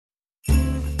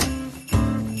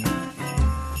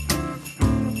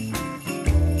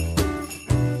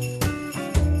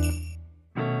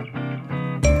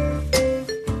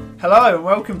Hello and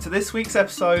welcome to this week's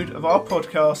episode of our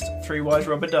podcast, Three Wise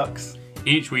Rubber Ducks.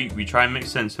 Each week we try and make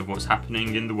sense of what's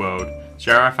happening in the world,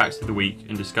 share our facts of the week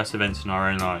and discuss events in our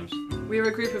own lives. We are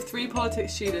a group of three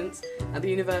politics students at the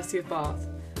University of Bath.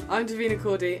 I'm Davina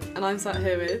Cordy and I'm sat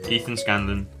here with Ethan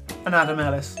Scanlon and Adam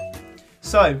Ellis.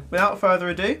 So, without further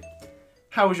ado,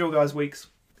 how was your guys' weeks?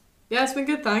 Yeah, it's been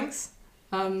good, thanks.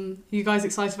 You guys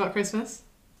excited about Christmas?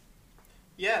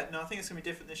 Yeah, no, I think it's going to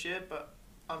be different this year, but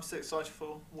I'm still excited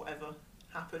for whatever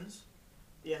happens.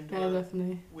 The end of a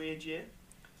Definitely. weird year.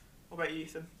 What about you,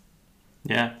 Ethan?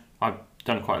 Yeah, I've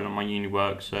done quite a lot of my uni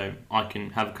work, so I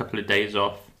can have a couple of days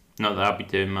off. Not that I'll be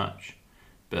doing much,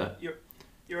 but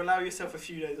You're allowing yourself a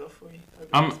few days off, will you?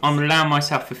 I'm allowing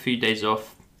myself a few days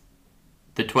off,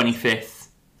 the 25th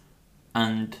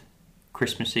and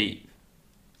Christmas Eve,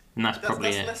 and that's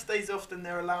probably it. Less days off than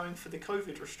they're allowing for the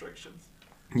COVID restrictions.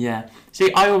 Yeah.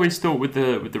 See, I always thought with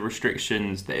the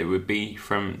restrictions that it would be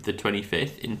from the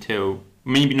 25th until,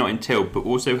 maybe not until, but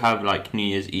also have like New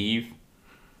Year's Eve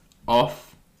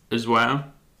off as well.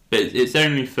 But it's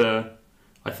only for,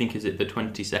 I think, is it the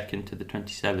 22nd to the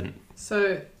 27th?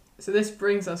 So this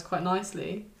brings us quite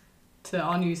nicely to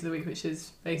our news of the week, which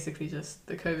is basically just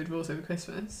the COVID rules over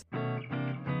Christmas.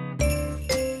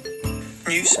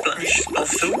 News splash of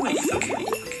the week.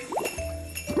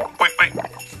 Wait.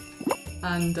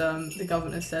 And the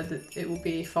governor said that it will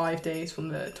be 5 days from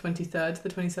the 23rd to the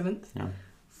 27th. Yeah.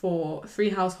 For 3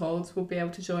 households will be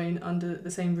able to join under the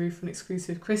same roof for an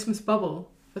exclusive Christmas bubble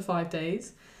for 5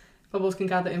 days. Bubbles can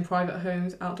gather in private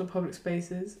homes, outdoor public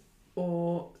spaces,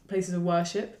 or places of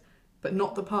worship, but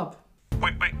not the pub.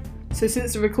 Wait. So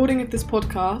since the recording of this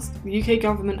podcast, the UK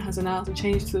government has announced a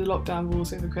change to the lockdown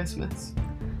rules over Christmas.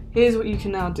 Here's what you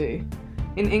can now do.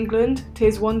 In England,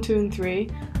 tiers 1, 2 and 3,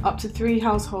 up to 3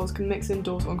 households can mix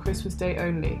indoors on Christmas Day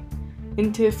only.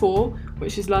 In tier 4,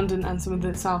 which is London and some of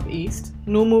the South East,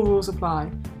 normal rules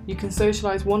apply. You can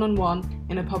socialise one-on-one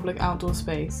in a public outdoor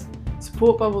space.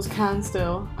 Support bubbles can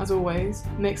still, as always,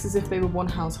 mix as if they were one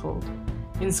household.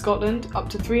 In Scotland, up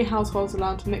to 3 households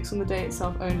allowed to mix on the day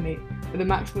itself only, with a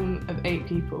maximum of 8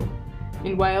 people.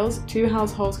 In Wales, 2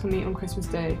 households can meet on Christmas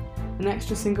Day. An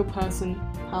extra single person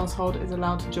household is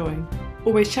allowed to join.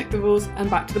 Always check the rules,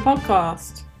 and back to the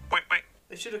podcast. Wait.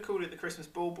 They should have called it the Christmas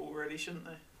Bauble, really, shouldn't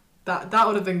they? That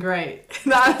would have been great.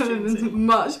 That would have been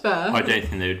much better. I don't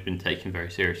think they would have been taken very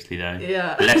seriously though.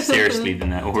 Yeah. Less seriously than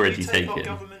they're already Do you take our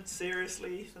taken. government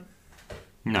seriously, Ethan?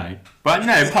 No. But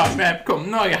no,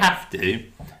 no, you have to.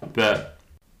 But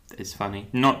it's funny.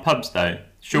 Not pubs though.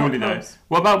 Surely Not though. pubs.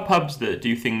 What about pubs that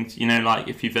do things, like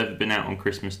if you've ever been out on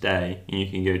Christmas Day and you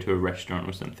can go to a restaurant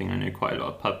or something, I know quite a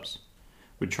lot of pubs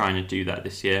were trying to do that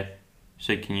this year.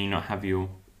 So can you not have your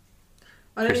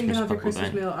I don't think you Christmas can have your bubble Christmas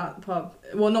then? meal at the pub.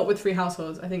 Well, not with 3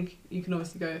 households. I think you can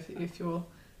obviously go if you're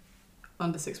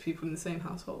under 6 people in the same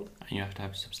household. and you have to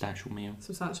have a substantial meal?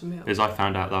 Substantial meal. As I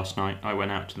found out last night, I went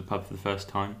out to the pub for the first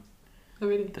time. Oh,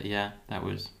 really? That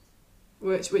was...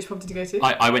 Which pub did you go to?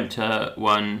 I went to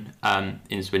one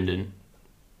in Swindon,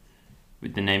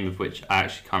 with the name of which I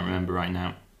actually can't remember right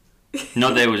now.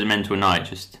 Not that it was a mental night,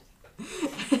 just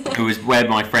it was where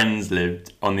my friends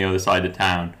lived on the other side of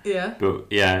town. Yeah. But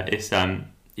yeah, it's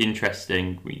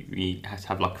interesting. We had to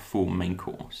have like a full main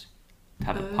course to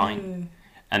have a pint,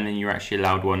 and then you're actually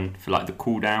allowed one for like the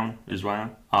cool down as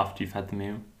well after you've had the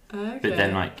meal. Okay. But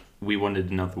then we wanted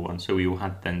another one, so we all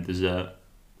had then dessert.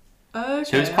 Okay.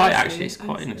 So it's quite I it's see,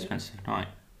 quite I an see. expensive night.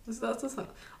 That's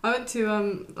not... I went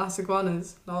to Las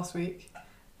Iguanas last week,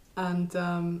 and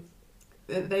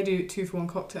they do 2-for-1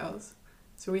 cocktails.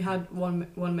 So we had one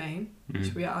main,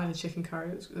 which we had a chicken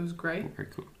curry. It was great, Very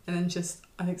cool. and then just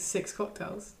I think 6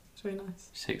 cocktails. It's really nice.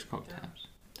 6 cocktails.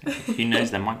 Who knows,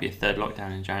 there might be a third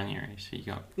lockdown in January, so you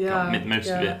got Yeah, most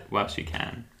of yeah. it whilst you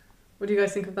can. What do you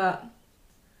guys think of that?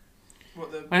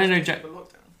 What, the I don't know, prospect of a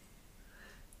lockdown?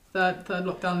 Third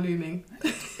lockdown looming.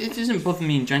 It doesn't bother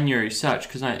me in January as such,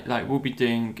 because we'll be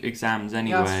doing exams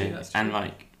anyway, That's true.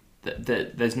 and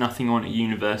there's nothing on at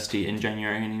university in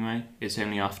January anyway. It's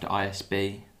only after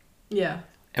ISB. Yeah.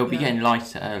 It'll be Yeah. getting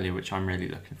lighter earlier, which I'm really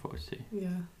looking forward to. Yeah.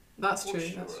 That's true. What's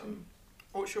your, That's true.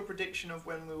 What's your prediction of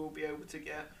when we will be able to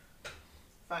get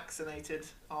vaccinated,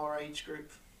 our age group?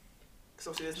 Because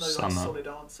obviously there's no Summer. solid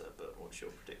answer, but what's your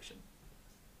prediction?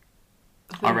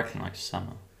 I reckon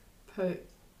summer,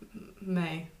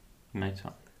 May. May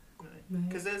time. May.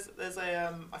 Because there's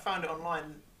a I found it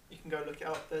online. You can go look it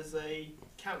up. There's a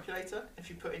calculator. If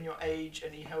you put in your age,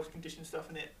 any health condition stuff,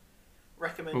 and it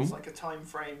recommends Ooh. like a time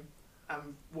frame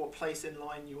and what place in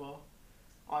line you are.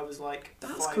 I was like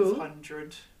That's cool.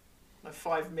 500, no,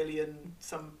 5 million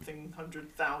something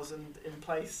 100,000 in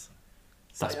place.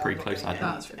 That's I'm pretty not close, getting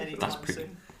I think. any That's time pretty-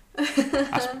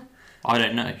 soon. I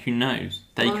don't know. Who knows?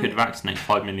 They Right. could vaccinate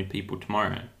 5 million people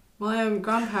tomorrow. My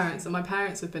grandparents and my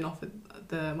parents have been offered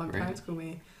my Really? parents call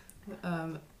me.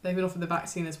 They've been offered the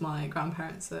vaccine as my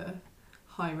grandparents are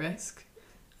high risk,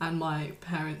 and my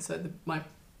parents are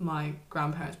my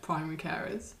grandparents' primary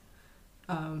carers.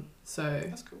 So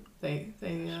That's cool. they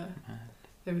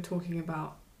were talking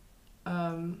about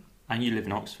And you live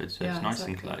in Oxford, so Yeah, it's nice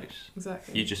exactly. and close.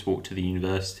 exactly. You just walk to the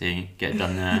university, get it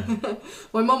done there.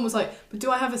 My mum was like, "But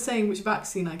do I have a saying which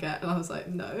vaccine I get?" And I was like,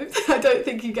 "No, I don't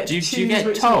think you get do, to you, choose do you get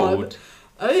which told? one."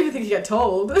 I don't even think you get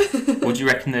told. Or do you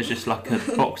reckon there's just like a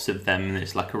box of them and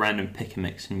it's like a random pick and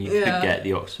mix and you Yeah. could get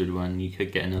the Oxford one, you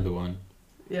could get another one?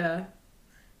 Yeah.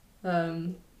 But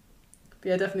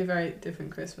yeah, definitely very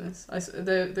different Christmas.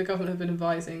 The government have been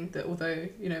advising that although,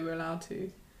 we're allowed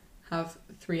to have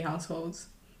 3 households,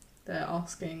 they're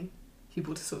asking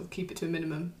people to sort of keep it to a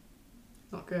minimum,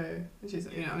 not go, which is,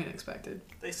 unexpected.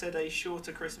 They said a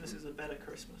shorter Christmas is a better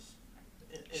Christmas.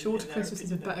 Shorter in their Christmas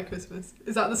is a opinion. better Christmas.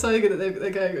 Is that the slogan that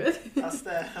they're going with? That's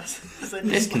their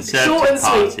This Short Conservative and sweet.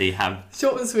 Party have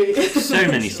Short and sweet. so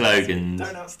many slogans.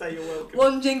 Don't outstay your welcome.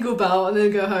 One jingle bell and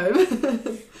then go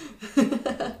home.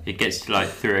 It gets to like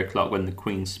 3 o'clock when the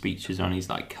Queen's speech is on, he's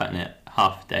like cutting it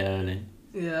half a day early.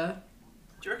 Yeah.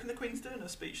 Do you reckon the Queen's doing a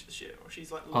speech this year, or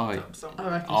she's like locked up I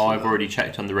somewhere? reckon Oh, she I've will. already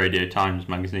checked on the Radio Times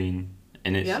magazine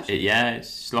and it's Yeah? it's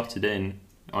slotted in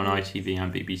on ITV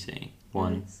and BBC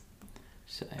One. Nice.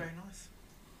 So Very nice.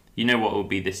 you know what it will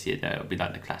be this year though? It'll be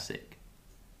like the classic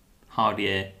hard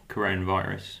year,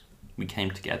 coronavirus. We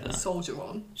came together, Soldier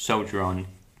on. soldier on.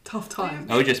 Tough time.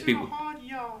 Oh, just Been people- a hard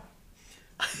year.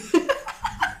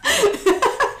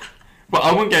 Well,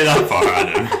 I won't go that far,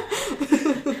 Adam.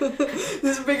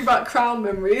 This is bring back Crown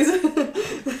memories.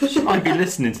 She might be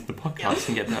listening to the podcast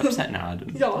and get a bit upset now,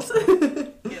 Adam. Yes.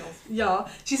 Yes. Yeah.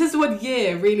 She says the word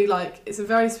year really like it's a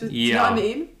very specific. Do you know what I Yeah.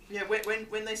 mean? Yeah,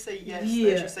 when they say yes,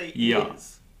 Yeah. they should say Yeah.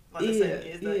 ears. Like they're saying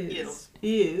ears. They're ears.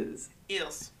 Ears.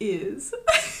 Ears. Ears.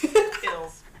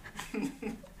 Ears.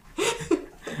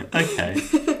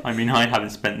 Okay. I mean, I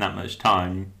haven't spent that much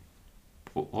time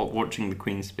watching the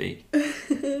Queen speak.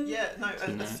 Yeah, no, So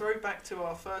a no. throwback to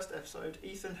our first episode.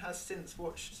 Ethan has since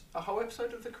watched a whole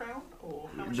episode of The Crown, or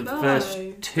how much? The No, first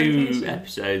 2 dedication.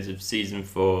 episodes of season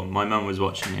 4, my mum was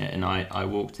watching it and I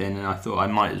walked in and I thought I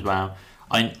might as well.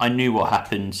 I knew what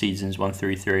happened seasons 1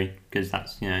 through 3 because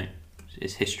that's,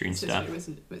 it's history and stuff.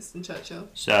 Winston Churchill.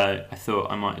 So I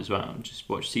thought I might as well just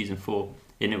watch season 4.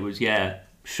 And it was,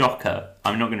 shocker.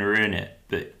 I'm not going to ruin it,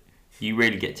 but you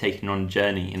really get taken on a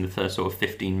journey in the first sort of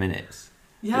 15 minutes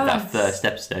Yeah. with that first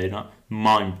episode. I'm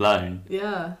mind blown.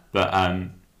 Yeah. But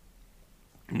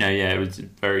it was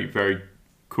very, very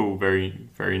cool, very,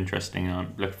 very interesting.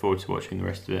 I'm looking forward to watching the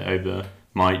rest of it over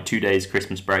my 2 days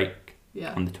Christmas break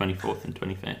Yeah. on the 24th and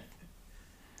 25th.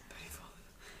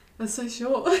 That's so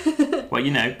short.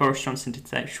 Well, Boris Johnson did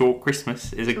say short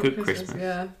Christmas is a Short good Christmas.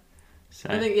 Yeah. So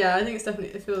I think it's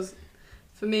definitely, it feels,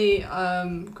 for me,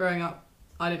 growing up,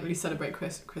 I didn't really celebrate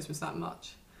Christmas that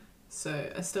much.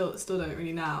 So I still don't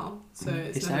really now. So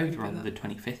it's never really over been on that. the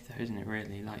 25th though, isn't it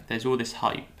really? Like there's all this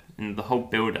hype and the whole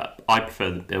build up. I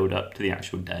prefer the build up to the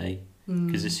actual day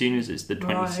because as soon as it's the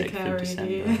 26th of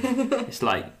December, it's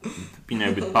like,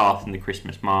 with Bath and the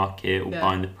Christmas market or Yeah.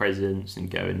 buying the presents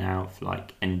and going out for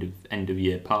like end of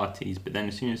year parties. But then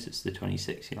as soon as it's the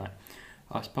 26th, you're like,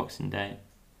 oh, it's Boxing Day.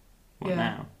 What Yeah.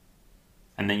 now?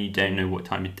 And then you don't know what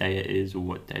time of day it is or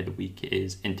what day of the week it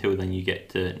is until then you get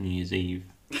to New Year's Eve.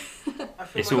 I feel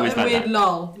It's like always a like weird that.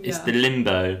 lull. It's Yeah. the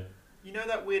limbo. you know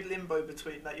that weird limbo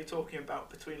that you're talking about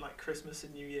between like Christmas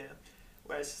and New Year,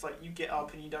 where it's just like you get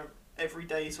up and you don't. Every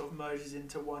day sort of merges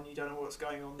into one. You don't know what's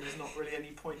going on. There's not really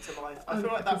any point to life. I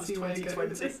feel like that can was see where you're going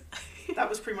with 2020. That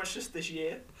was pretty much just this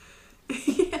year.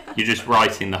 Yeah. You're just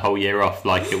writing the whole year off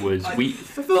like it was. I- I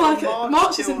feel like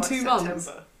March is till, in like, 2 months.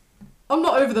 September. I'm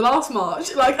not over the last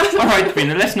March. Like, All right,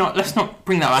 Davina, let's not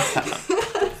bring that back.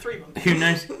 3 months. Who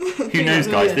knows? Who knows,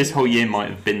 guys? This whole year might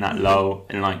have been that lull,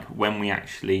 and like when we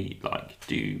actually like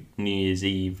do New Year's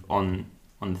Eve on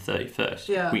the 31st,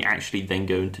 Yeah. we actually then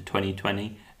go into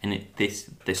 2020, and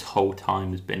this whole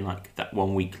time has been like that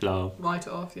 1 week lull. write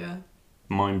it off. Yeah.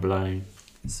 Mind blown.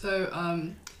 So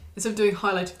instead of doing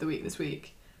highlight of the week this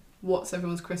week, what's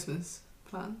everyone's Christmas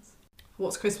plans?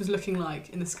 What's Christmas looking like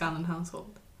in the Scanlon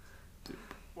household?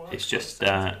 What? It's just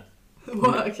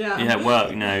Work. Yeah.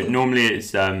 work. No, normally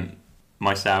it's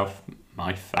myself,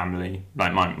 my family,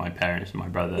 like my parents and my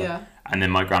brother. Yeah. And then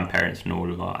my grandparents and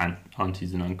all of our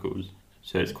aunties and uncles.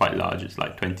 So it's quite large. It's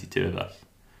like 22 of us.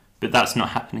 But that's not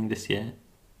happening this year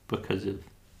because of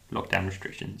lockdown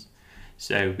restrictions.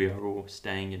 So we are all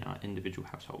staying in our individual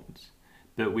households.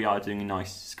 But we are doing a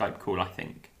nice Skype call, I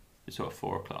think, at sort of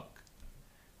 4 o'clock.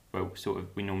 Where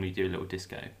we normally do a little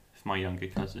disco for my younger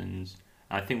cousins.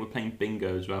 And I think we're playing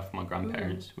bingo as well for my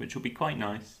grandparents, which will be quite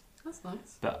nice. That's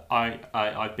nice. But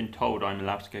I've been told I'm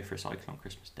allowed to go for a cycle on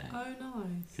Christmas Day. Oh,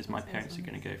 nice. Because my parents are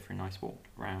going to go for a nice walk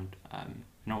around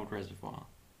an old reservoir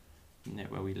near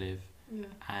where we live. Yeah.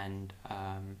 And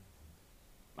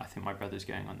I think my brother's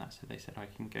going on that, so they said I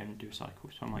can go and do a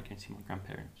cycle. So I might go and see my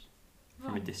grandparents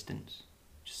from a distance.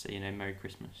 Just say, Merry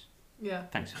Christmas. Yeah.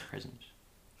 Thanks for the presents.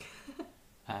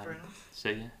 Very nice. So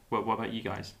yeah, what about you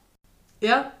guys?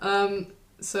 Yeah.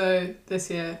 So this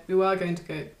year we were going to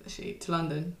go actually to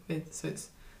London so it's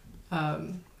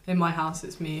in my house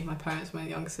it's me, my parents, my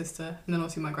younger sister, and then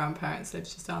also my grandparents live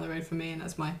just down the road from me, and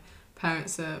as my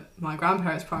parents are my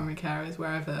grandparents' primary carers,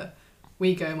 wherever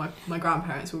we go my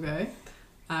grandparents will go,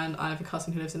 and I have a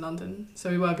cousin who lives in London,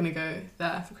 so we were going to go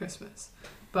there for Christmas,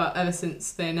 but ever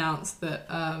since they announced that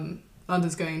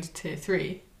London's going to tier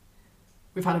 3,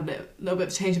 we've had a little bit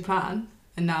of a change of plan,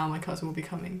 and now my cousin will be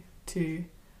coming to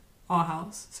our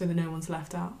house so that no one's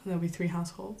left out, and there'll be 3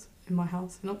 households in my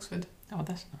house in Oxford. Oh,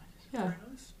 that's nice. Yeah. Very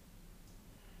nice.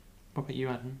 What about you,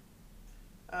 Adam?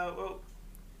 Well,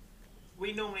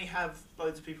 we normally have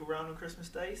loads of people around on Christmas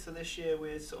Day, so this year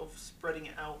we're sort of spreading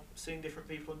it out, seeing different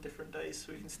people on different days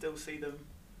so we can still see them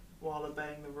while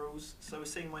obeying the rules. So we're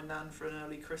seeing my nan for an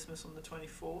early Christmas on the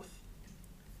 24th,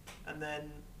 and then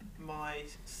my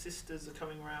sisters are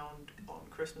coming round on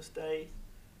Christmas Day.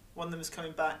 One of them is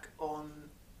coming back on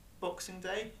Boxing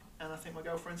Day, and I think my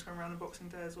girlfriend's coming around on Boxing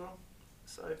Day as well.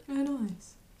 So Oh,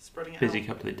 nice. spreading it Busy out.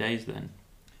 couple of days then.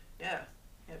 Yeah,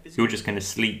 busy. You're just going to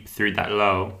sleep through that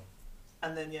lull.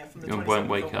 And then from the You 27th won't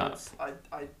wake onwards,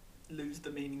 I lose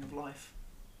the meaning of life.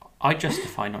 I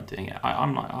justify not doing it.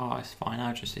 I'm like, it's fine.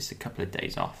 It's a couple of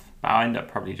days off. But I end up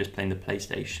probably just playing the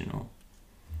PlayStation or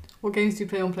What games do you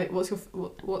play on Play? What's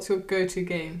your go-to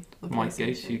game on my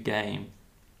PlayStation? go-to game.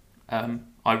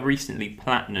 I recently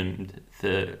platinumed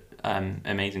the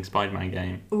Amazing Spider-Man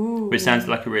game, Ooh. which sounds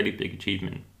like a really big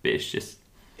achievement, but it's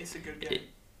It's a good game.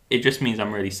 it just means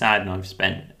I'm really sad, and I've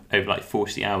spent over like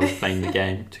 40 hours playing the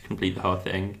game to complete the whole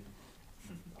thing.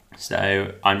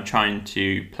 So I'm trying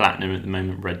to platinum at the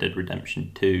moment Red Dead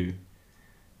Redemption 2,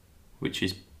 which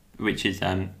is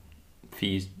for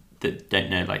you that don't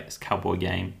know, like, this cowboy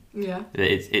game. Yeah.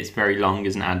 It's very long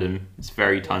as an Adam. It's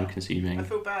very time consuming. I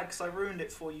feel bad because I ruined it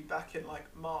for you back in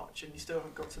like March, and you still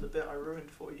haven't got to the bit I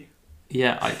ruined for you.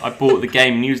 Yeah, I bought the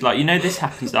game, and he was like, this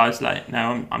happens. I was like,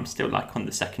 no, I'm still like on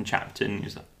the second chapter, and he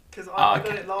was like, Because I okay.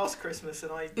 got it last Christmas,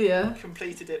 and I Yeah.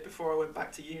 completed it before I went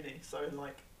back to uni. So in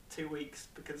like 2 weeks,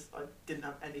 because I didn't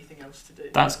have anything else to do.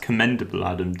 that's commendable,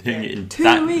 Adam, doing it in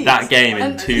 2 weeks. that game in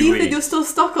And 2 even weeks. you're still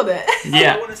stuck on it. I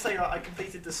Yeah. want to say I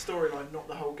completed the storyline, not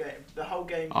the whole game. The whole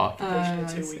game Oh. completion in I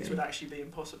 2 weeks see. would actually be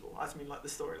impossible. I mean, like the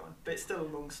storyline, but it's still a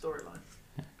long storyline.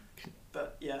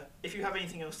 But yeah, if you have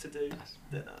anything else to do,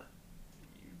 then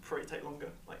you probably take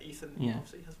longer. Like Ethan Yeah.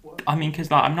 obviously has work. I mean, because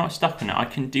like I'm not stuck on it. I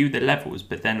can do the levels,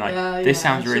 but then like Yeah, this yeah,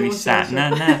 sounds sure, really sure, sad. sure.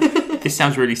 No, this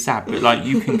sounds really sad. But like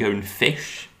you can go and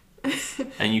fish,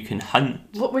 and you can hunt,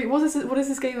 What is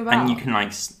this game about? and you can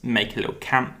like make a little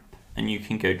camp, and you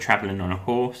can go traveling on a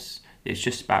horse. It's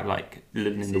just about like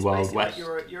living in the It's Wild basically West.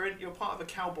 Like you're part of a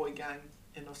cowboy gang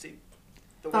in obviously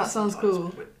the That Western sounds times,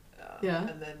 cool. but, Yeah.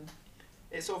 And then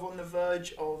it's sort of on the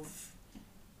verge of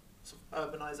sort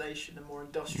of urbanisation and more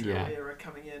industrial Yeah. era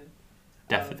coming in.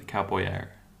 Death of the cowboy era.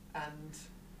 And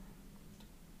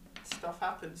stuff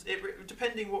happens.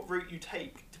 Depending what route you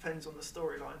take depends on the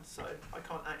storyline. So I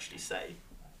can't actually say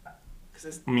because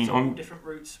there's I mean, sort of I'm- different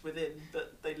routes within,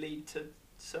 but they lead to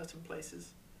certain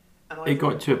places. And It I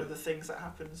got wrote to- one of the things that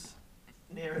happens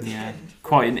near the Yeah, end.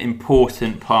 quite an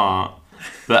important part.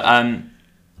 But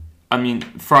I mean,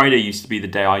 Friday used to be the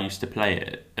day I used to play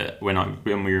it when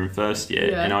we were in first year,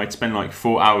 Yeah. and I'd spend like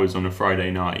 4 hours on a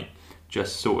Friday night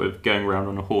just sort of going around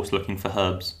on a horse looking for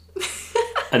herbs,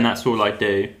 and that's all I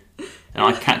do. And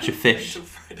I'd catch a fish, Until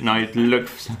Friday. and I'd look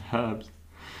for some herbs.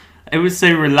 It was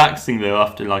so relaxing though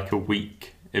after like a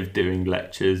week of doing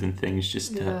lectures and things,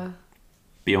 just to Yeah.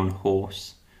 be on a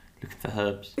horse looking for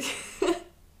herbs.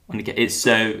 It's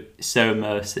so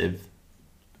immersive.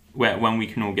 When we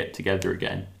can all get together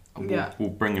again, we'll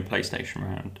bring a PlayStation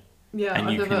around, Yeah. and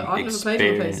I've you never can played on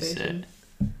experience PlayStation. it.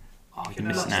 Oh, You you can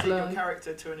missed Much out. to learn. your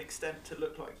character to an extent to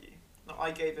look like you. Like,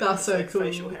 I gave it That's the so same cool.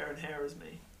 facial hair and hair as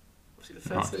me. Obviously,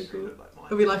 the Nice. face So cool. look like mine.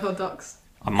 It'll be like our ducks.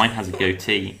 Mine has a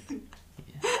goatee.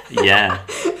 Yeah.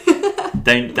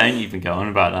 Don't even go on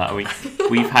about that.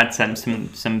 We've had some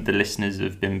of the listeners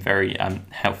have been very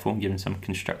helpful and given some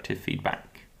constructive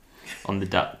feedback. on the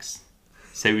ducks.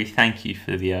 So we thank you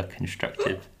for the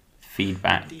constructive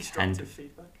feedback and Destructive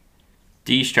feedback.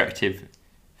 destructive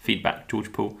feedback,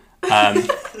 George Paul. That's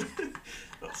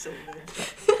silly.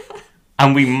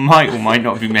 And we might or might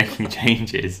not be making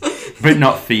changes, but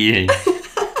not for you.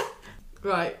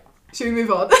 Right, should we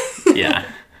move on? Yeah.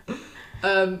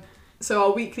 So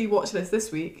our weekly watch list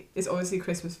this week is obviously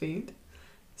Christmas themed.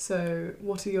 So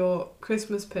what are your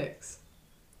Christmas picks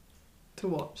to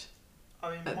watch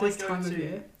I mean, at my this time of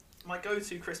year? my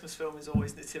go-to Christmas film is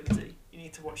always Nativity. You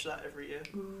need to watch that every year.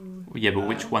 Ooh. Yeah, but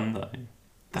which one though? The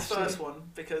That's first true. one,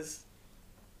 because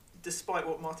despite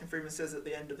what Martin Freeman says at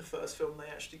the end of the first film,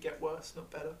 they actually get worse, not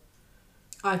better.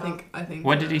 I think.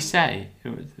 What did he say?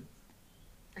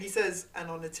 He says, and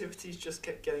our nativities just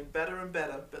kept getting better and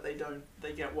better, but they don't.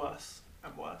 They get worse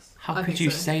and worse. How I could think you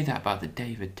so. say that about the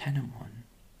David Tennant one?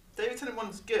 David Tennant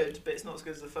one's good, but it's not as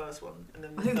good as the first one. And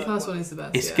then I think the third first one is the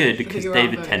best. It's yeah. good I think because you're right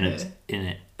David about it Tennant's here. in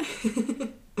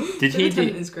it. Did he David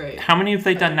Tennant do? is great. How many have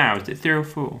they done now? Is it 3 or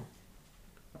 4?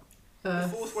 The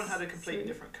fourth one had a completely 3.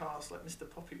 different cast, like Mr.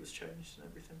 Poppy was changed and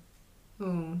everything.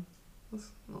 Oh,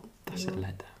 that's not. That's a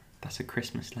letdown. That's a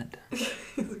Christmas letdown.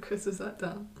 It's a Christmas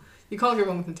letdown. You can't go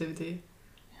wrong with Nativity.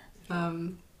 That's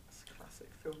a classic,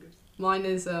 feel good. Mine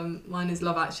is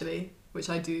Love Actually, which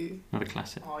I do. Another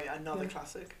classic. Oh yeah, another Yeah.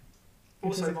 classic.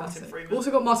 Which is Also a Martin classic. Freeman.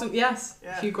 Also got Martin. Yes,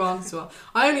 Yeah. Hugh Grant as well.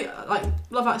 I only like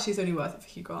Love Actually is only worth it for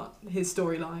Hugh Grant. His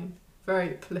storyline, very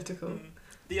political. Mm.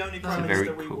 The only It's Prime very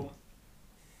Minister we cool. want.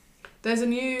 There's a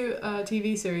new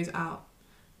TV series out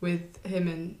with him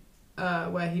in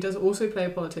where he does also play a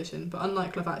politician, but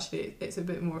unlike Love Actually, it's a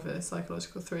bit more of a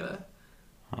psychological thriller.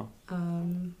 Oh.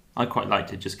 Um, I quite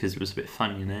liked it just because it was a bit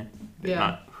fun, you know? A bit Yeah.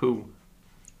 like, who?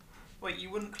 Wait, you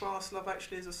wouldn't class Love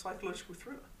Actually as a psychological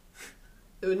thriller?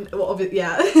 well,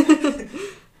 yeah.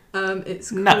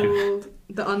 It's No. called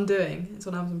The Undoing. It's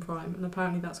on Amazon Prime, and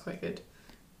apparently that's quite good.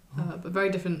 But very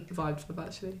different vibes to Love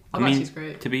Actually. I Love mean, Actually's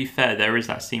great. To be fair, there is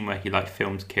that scene where he like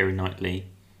films Keira Knightley,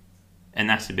 and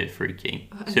that's a bit freaky.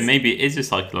 So maybe it is a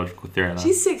psychological thriller.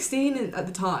 She's 16 at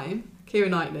the time. Keira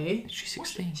Knightley. She's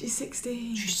 16. She's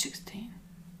 16. She's 16.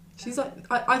 She's like,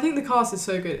 I think the cast is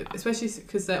so good, especially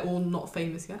because they're all not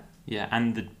famous yet. Yeah,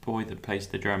 and the boy that plays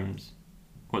the drums.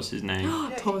 What's his name?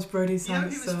 Yeah, Thomas Brody You know he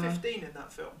was Sangster. 15 in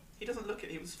that film. He doesn't look it.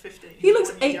 He was 15. He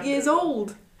looks 1 8 years younger.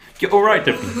 old. You're alright,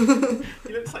 Duffy.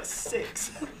 He looks like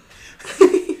 6.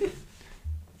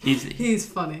 He's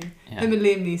funny. Yeah. Him and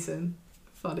Liam Neeson,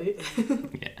 funny.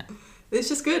 Yeah. It's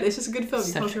just good. It's just a good film. You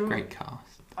Such can't a go wrong. great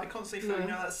cast. I constantly feel, Yeah.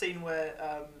 you know that scene where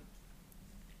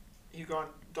Hugh Grant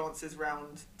dances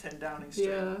round 10 Downing Street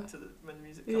Yeah. to the, when the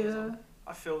music comes Yeah. on?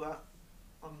 I feel that.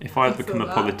 If I I become feel a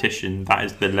that. politician, that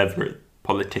is the level of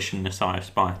politicianness I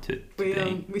aspire to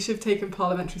be. We should have taken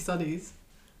parliamentary studies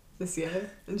this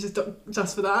year and just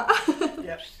for that.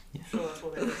 Yeah, Yeah. sure that's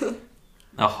what it is.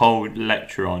 A whole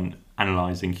lecture on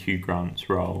analysing Hugh Grant's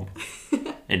role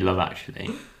in Love Actually.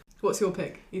 What's your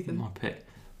pick, Ethan? My pick.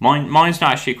 Mine's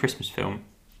not actually a Christmas film,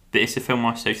 but it's a film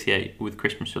I associate with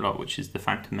Christmas a lot, which is The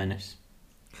Phantom Menace.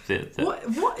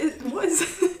 What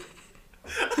is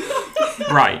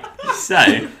Right,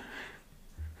 so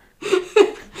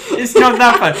it's not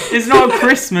that fun. It's not a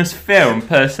Christmas film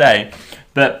per se,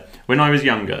 but when I was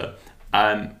younger,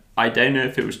 I don't know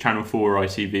if it was Channel 4 or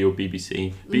ITV or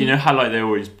BBC, but you know how like they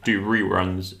always do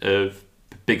reruns of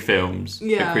big films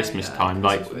at Christmas time, Christmas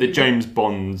like the movie. James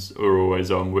Bonds are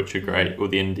always on, which are great, or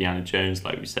the Indiana Jones,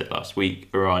 like we said last week,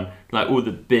 are on, like all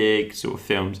the big sort of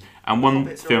films. And one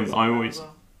Hobbits are film that I on always as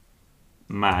well.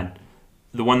 mad.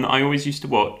 The one that I always used to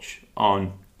watch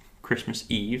on Christmas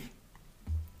Eve,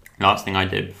 last thing I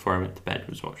did before I went to bed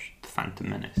was watch The Phantom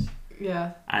Menace.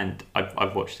 Yeah. And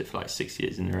I've watched it for like 6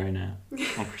 years in a row now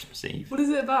on Christmas Eve. What is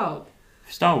it about?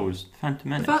 Star Wars, The Phantom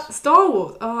Menace. Star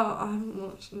Wars. Oh, I haven't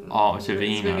watched. Oh, it's It's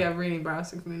Avina. going to be really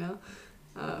embarrassing for me now.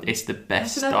 It's the I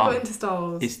best should never Star. got into Star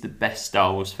Wars. It's the best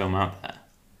Star Wars film out there,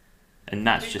 and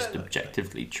that's To be just fair, though,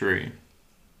 objectively true.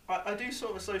 I do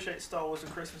sort of associate Star Wars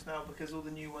and Christmas now because all the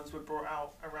new ones were brought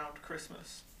out around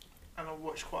Christmas, and I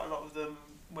watch quite a lot of them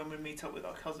when we meet up with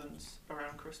our cousins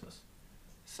around Christmas.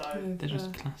 So They're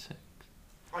just classic.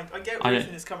 I get I where don't-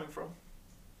 Ethan is coming from.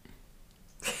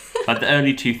 Like the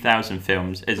early 2000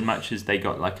 films, as much as they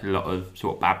got like a lot of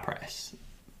sort of bad press,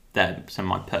 they're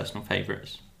some of my personal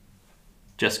favourites.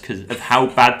 Just because of how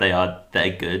bad they are,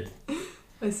 they're good.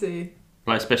 I see.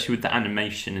 Like especially with the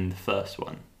animation in the first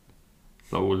one,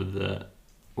 like all of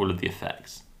the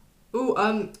effects. Oh,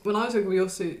 when I was younger, we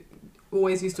also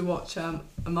always used to watch A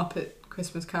Muppet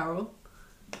Christmas Carol.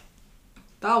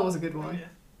 That was a good Oh, one. yeah.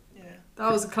 Yeah.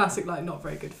 That was a classic, like not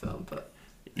very good film, but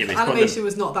Yeah, but it's got Animation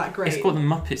was not that great. It's got the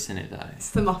Muppets in it though. It's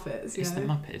the Muppets, It's the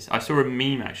Muppets. I saw a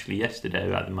meme actually yesterday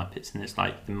about the Muppets, and it's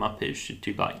like the Muppets should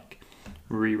do like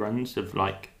reruns of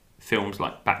like films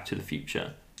like Back to the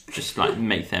Future. Just like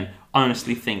make them. I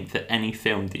honestly think that any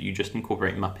film that you just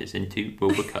incorporate Muppets into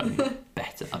will become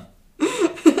better.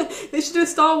 They should do a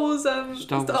Star Wars Star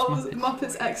Wars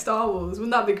Muppets X Star Wars.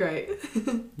 Wouldn't that be great?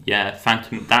 Yeah,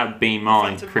 Phantom. That would be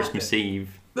mine. Phantom Christmas Muppet.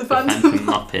 Eve. The The Phantom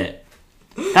Muppet.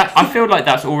 That I feel like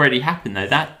that's already happened though.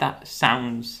 That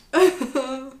sounds.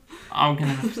 I'm gonna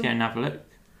have to go and have a look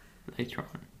later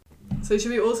on. So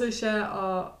should we also share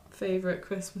our favourite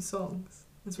Christmas songs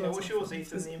as well? Yeah, what's yours,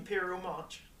 Ethan? The Imperial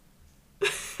March?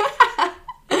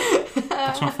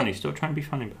 That's not funny. Stop trying to be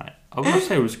funny about it. I was gonna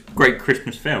say it was a great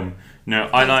Christmas film. No,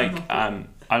 I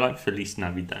like Feliz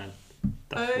Navidad.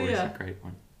 That's Oh, always yeah. a great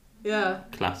one. Yeah.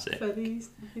 Classic. Feliz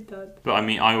Navidad. But I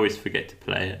mean, I always forget to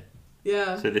play it.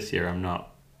 Yeah. So this year I'm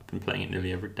not. I've been playing it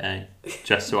nearly every day,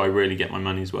 just so I really get my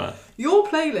money's worth. Your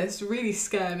playlists really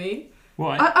scare me.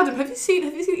 Why? Adam, have you seen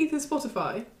Ethan's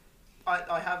Spotify?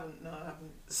 I haven't. No, I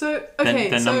haven't. So okay,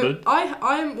 They're so numbered?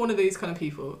 I'm one of these kind of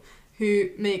people who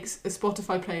makes a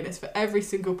Spotify playlist for every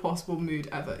single possible mood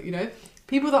ever. You know,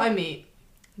 people that I meet,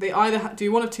 they either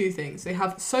do one of two things: they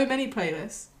have so many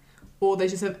playlists, or they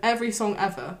just have every song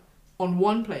ever on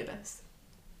one playlist.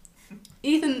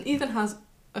 Ethan has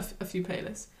a few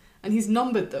playlists, and he's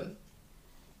numbered them.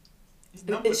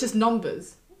 It's just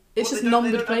numbers. It's just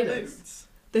numbered playlists.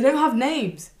 They don't have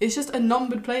names. It's just a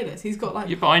numbered playlist. He's got like.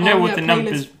 Yeah, but I know what the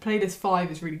numbers. Playlist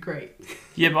 5 is really great.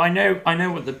 Yeah, but I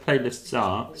know what the playlists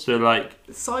are. So like,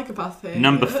 Psychopath here.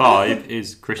 number 5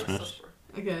 is Christmas.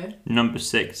 Okay. Number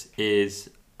 6 is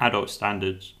adult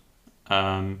standards,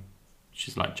 which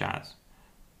is like jazz.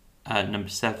 Number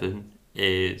 7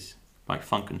 is like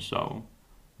funk and soul.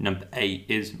 Number 8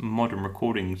 is modern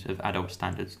recordings of adult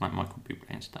standards like Michael Bublé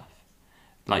and stuff.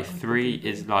 Like 3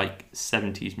 is like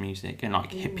 70s music and like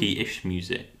hippie-ish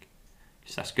music.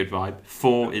 Just that's good vibe.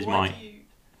 4 is my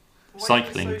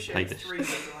cycling playlist. 3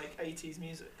 with like 80s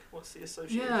music. What's the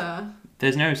association? Yeah.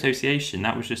 There's no association.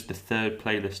 That was just the third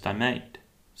playlist I made.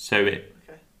 So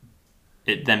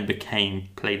it then became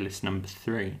playlist number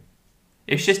 3.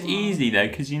 It's just easy though,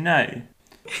 because you know.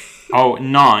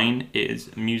 9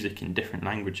 is music in different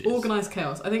languages. Organised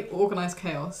chaos. I think organised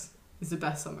chaos is the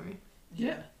best summary.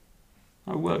 Yeah.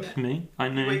 That works for me. I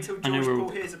know. Wait till I know George Paul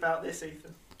hears about this,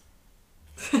 Ethan.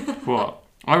 what?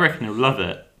 I reckon he'll love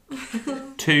it.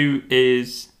 2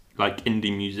 is like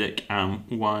indie music, and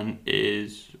 1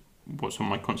 is what's on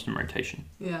my constant rotation.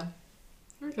 Yeah.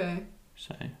 Okay.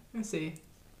 So I see.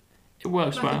 it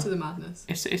works Back well. into the madness.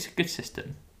 It's a good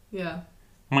system. Yeah.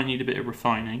 Might need a bit of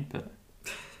refining, but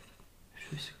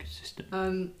it's a good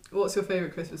system. What's your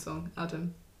favourite Christmas song,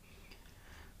 Adam?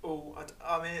 Oh,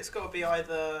 I mean, it's got to be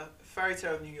either Fairy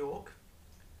Tale of New York,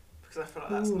 because I feel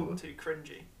like that's not too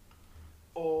cringy,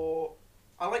 or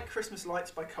I like Christmas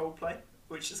Lights by Coldplay,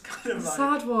 which is kind of like...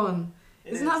 Sad one.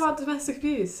 Isn't that about domestic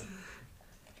abuse?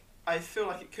 I feel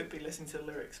like it could be listening to the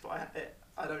lyrics, but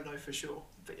I don't know for sure.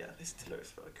 But yeah, listen to the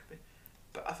lyrics, but it could be.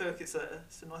 But I feel like it's a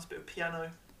nice bit of piano,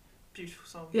 beautiful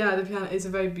song. Yeah, the piano is a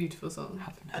very beautiful song.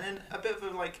 And then a bit of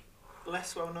a like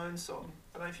less well-known song.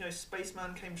 I don't know if you know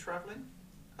Spaceman Came Travelling.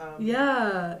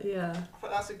 Yeah. I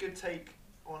thought that's a good take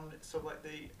on sort of like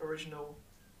the original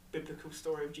biblical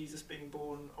story of Jesus being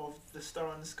born, of the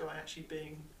star in the sky actually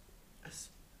being a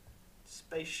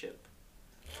spaceship.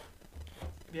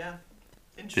 Yeah.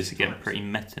 This is Interesting getting times. pretty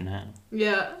meta now.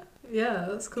 Yeah,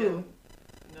 that's cool. Yeah.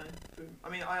 No, boom. I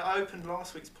mean, I opened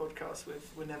last week's podcast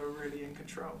with "We're never really in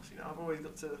control." So, I've always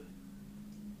got to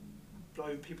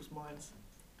blow people's minds.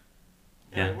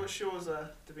 Yeah. What's yours,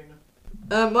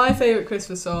 Davina? My favourite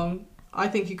Christmas song, I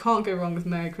think you can't go wrong with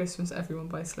Merry Christmas Everyone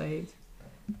by Slade.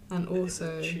 And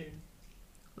also It's a tune.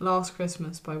 Last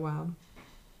Christmas by Wham.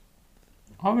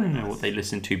 I want to know what they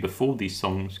listened to before these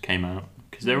songs came out,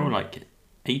 because they're all like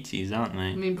 80s, aren't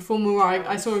I they? mean,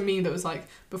 I saw a meme that was like,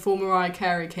 before Mariah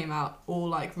Carey came out, all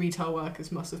like retail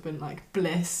workers must have been like,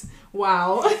 bliss.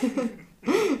 Wow. I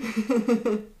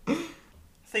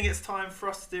think it's time for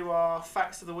us to do our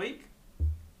facts of the week.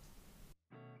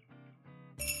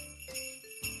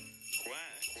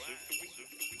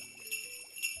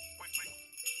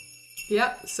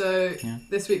 Yeah, so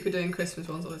this week we're doing Christmas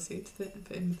ones, obviously, to fit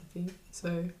in with the theme.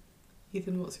 So,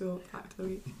 Ethan, what's your fact of the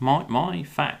week? My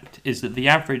fact is that the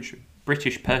average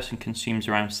British person consumes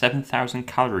around 7,000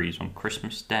 calories on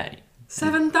Christmas Day.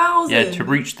 7,000. Yeah, to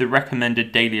reach the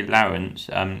recommended daily allowance,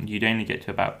 you'd only get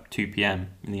to about 2 p.m.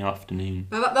 in the afternoon.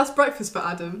 Now that's breakfast for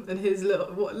Adam and his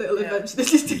little Yeah. adventure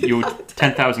did you do? Your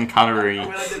 10,000 calorie. When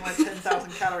I did my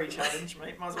 10,000 calorie challenge,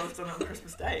 mate, might as well have done it on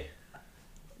Christmas Day.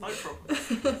 No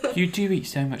problem. You do eat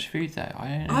so much food though.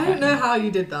 I don't know how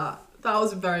you did that. That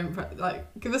was very impressive.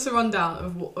 Like, give us a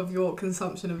rundown of your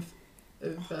consumption of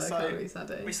So, calories that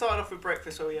day. We started off with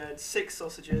breakfast where we had 6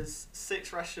 sausages,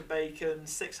 6 rashers of bacon,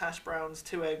 6 hash browns,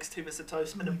 2 eggs, 2 bits of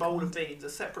toast, and a bowl of beans, a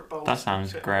separate bowl. That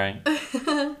sounds great.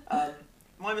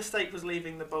 My mistake was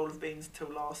leaving the bowl of beans till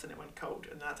last and it went cold,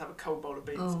 and I had to have a cold bowl of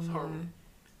beans. Oh It was horrible.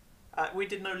 no. We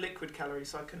did no liquid calories,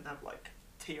 so I couldn't have like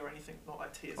tea or anything. Not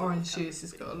like tea. Is a lot Orange of calories. juice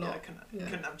has got a Yeah, lot. I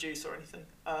couldn't have juice or anything.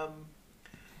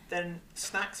 Then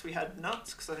snacks, we had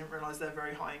nuts because I didn't realise they're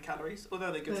very high in calories.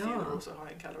 Although they're good They for you, are. they're also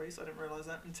high in calories. I didn't realise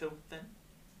that until then.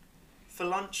 For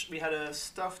lunch, we had a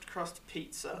stuffed crust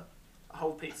pizza, a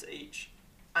whole pizza each,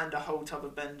 and a whole tub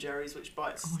of Ben Jerry's, which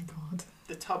by Oh my god.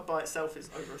 the tub by itself is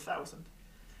over 1,000.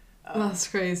 That's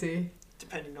crazy.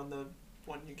 Depending on the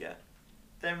one you get.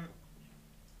 Then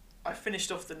I finished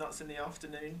off the nuts in the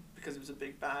afternoon because it was a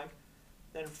big bag.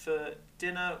 Then for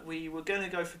dinner, we were going to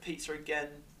go for pizza again,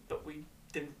 but we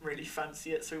didn't really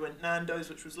fancy it, so we went Nando's,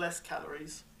 which was less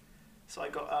calories. So I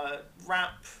got a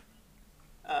wrap,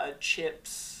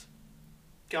 chips,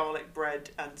 garlic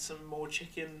bread, and some more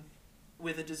chicken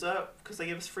with a dessert, because they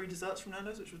gave us free desserts from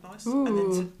Nando's, which was nice. Ooh. And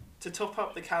then to top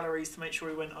up the calories, to make sure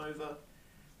we went over,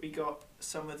 we got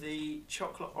some of the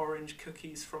chocolate orange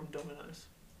cookies from Domino's.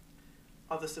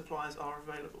 Other suppliers are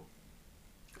available.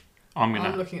 I'm I'm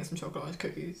gonna looking at some chocolate orange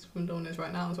cookies from Domino's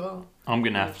right now as well.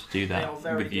 have to do They are that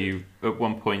very with you at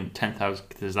one point. 10,000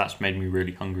 because that's made me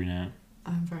really hungry now.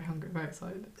 I'm very hungry, very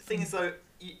excited. The thing is though,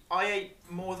 I ate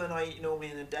more than I eat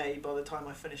normally in a day by the time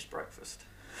I finished breakfast.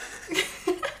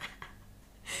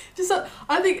 Just,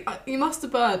 I think you must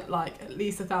have burned like at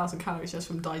least 1,000 calories just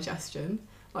from digestion,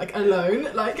 like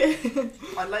alone. Like,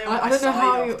 I lay on I my don't know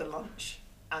how side you- after lunch,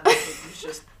 and it was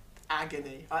just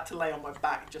agony. I had to lay on my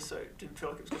back just so it didn't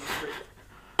feel like it was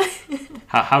going to rip.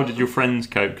 How did your friends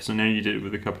cope? Because I know you did it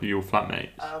with a couple of your flatmates.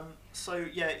 So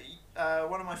yeah,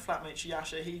 one of my flatmates,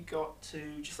 Yasha, he got to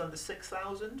just under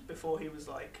 6,000 before he was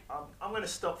like, I'm going to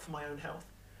stop for my own health.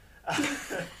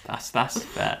 That's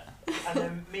fair. And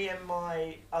then me and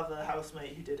my other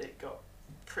housemate who did it got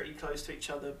pretty close to each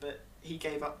other, but he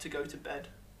gave up to go to bed,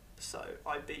 so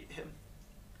I beat him.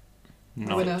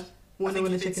 Nice. winner, I winner, think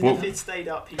winner, if chicken if dinner. he'd stayed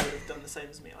up, he would have done the same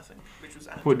as me, I think, which was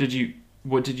What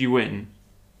did you win?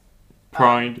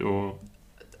 Pride or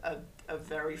a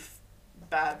very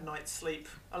bad night's sleep,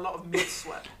 a lot of mid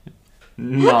sweat. That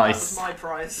was nice, my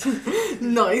prize.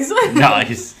 Nice.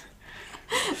 nice.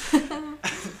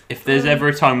 If there's ever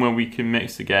a time where we can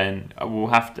mix again, I'll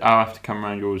have to come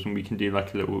around yours and we can do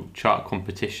like a little chart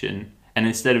competition. And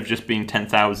instead of just being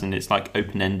 10,000, it's like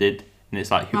open ended, and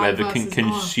it's like Man whoever can versus-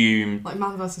 consume Like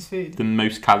man versus food. the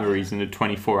most calories in a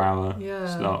 24-hour Yeah.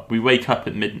 slot. We wake up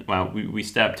at we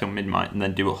stay up till midnight and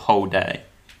then do a whole day.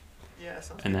 Yeah,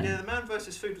 sounds And good. then- Yeah, the man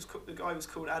versus food was the guy was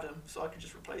called Adam, so I could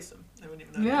just replace him. They wouldn't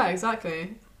even know. Yeah,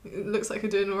 exactly. It looks like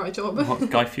you're doing the right job. What,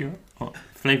 Guy Fieri? What?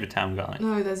 Flavor Town guy?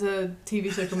 No, there's a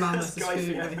TV show called Man That's vs. Guy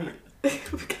Food. Fieri.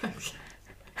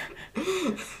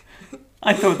 where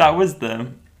I thought that was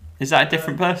them. Is that a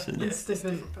different person? Yeah, It's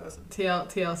different. person.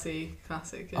 TLC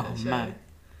classic Oh, show, man.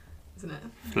 isn't it?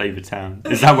 Flavor Town.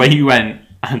 Is that where you went,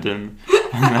 Adam,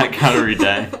 on that calorie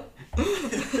day?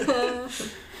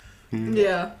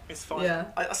 Yeah. It's fine. Yeah.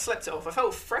 I slept it off. I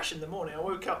felt fresh in the morning. I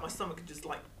woke up, my stomach had just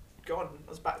like gone. I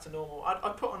was back to normal. I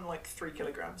put on like 3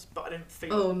 kilograms, but I didn't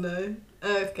feel. Oh no.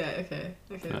 Okay.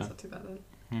 That's Fair. not too bad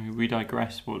then. We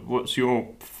digress. What's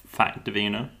your fact,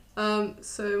 Davina?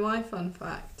 So my fun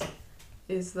fact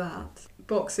is that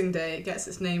Boxing Day gets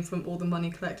its name from all the money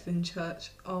collected in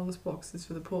church alms boxes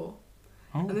for the poor.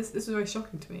 Oh, And this was very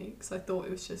shocking to me because I thought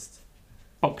it was just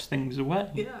box things away.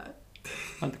 yeah.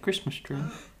 Like the Christmas tree.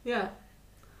 Yeah.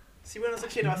 See, when I was a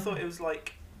kid, I thought it was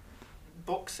like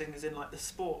boxing, as in like the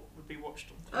sport would be watched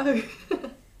on. Oh.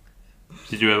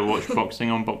 Did you ever watch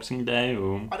boxing on Boxing Day?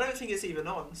 Or I don't think it's even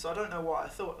on, so I don't know why I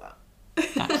thought that.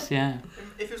 that's yeah.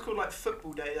 If it was called like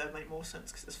Football Day, that would make more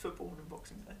sense because there's football on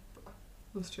Boxing Day. But,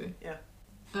 That's true. Yeah.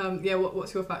 Yeah.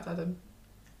 What's your fact, Adam?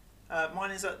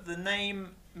 mine is that the name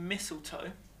mistletoe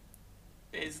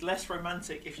is less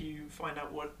romantic if you find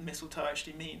out what mistletoe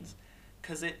actually means,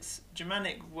 because its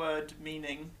Germanic word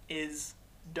meaning is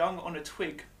dung on a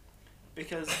twig,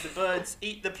 because the birds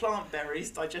eat the plant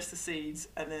berries, digest the seeds,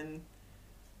 and then,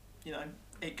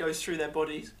 it goes through their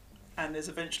bodies and is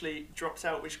eventually dropped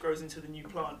out, which grows into the new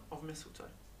plant of mistletoe.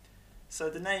 So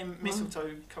the name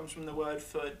mistletoe comes from the word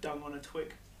for dung on a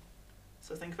twig.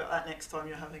 So think about that next time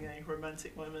you're having a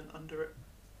romantic moment under it.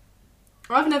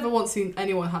 I've never once seen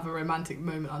anyone have a romantic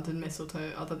moment under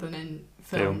mistletoe other than in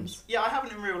films. Yeah, I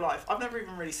haven't in real life. I've never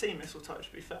even really seen mistletoe,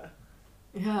 to be fair.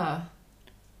 Yeah. I've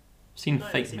seen No,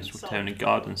 fake it's even mistletoe in a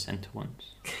garden centre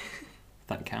once. If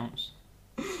that counts.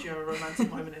 Do you have a romantic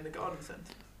moment in the garden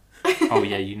centre? Oh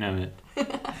yeah, you know it.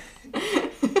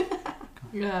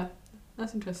 Yeah.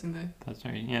 That's interesting though. That's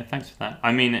very, yeah, thanks for that.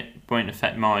 I mean, it won't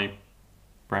affect my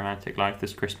romantic life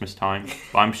this Christmas time,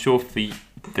 but I'm sure for the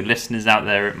listeners out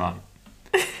there it might.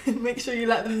 Make sure you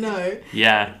let them know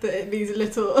Yeah, that it means a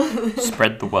little.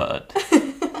 spread the word.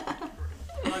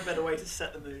 No better way to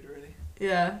set the mood, really.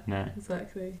 Yeah, No.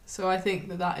 exactly. So I think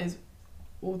that is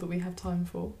all that we have time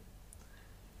for.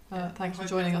 Thanks for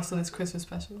joining us on this Christmas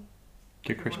special.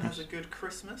 Good Everyone Christmas. has a good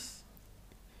Christmas.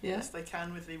 Yeah. Yes, they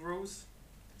can with the rules.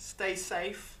 Stay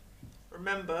safe.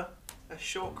 Remember, a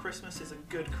short Christmas is a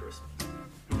good Christmas.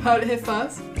 Heard it here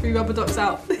first. 3 rubber ducks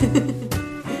out.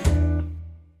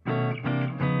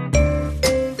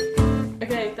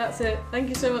 Okay, that's it. Thank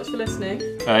you so much for listening.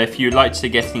 If you'd like to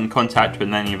get in contact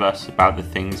with any of us about the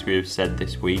things we have said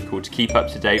this week, or to keep up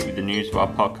to date with the news of our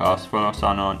podcast, follow us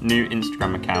on our new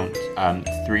Instagram account,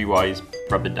 3 Wise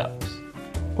Rubber Ducks.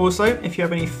 Also, if you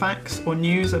have any facts or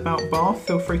news about Bath,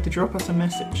 feel free to drop us a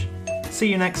message. See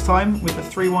you next time with the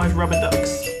 3 Wise Rubber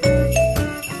Ducks.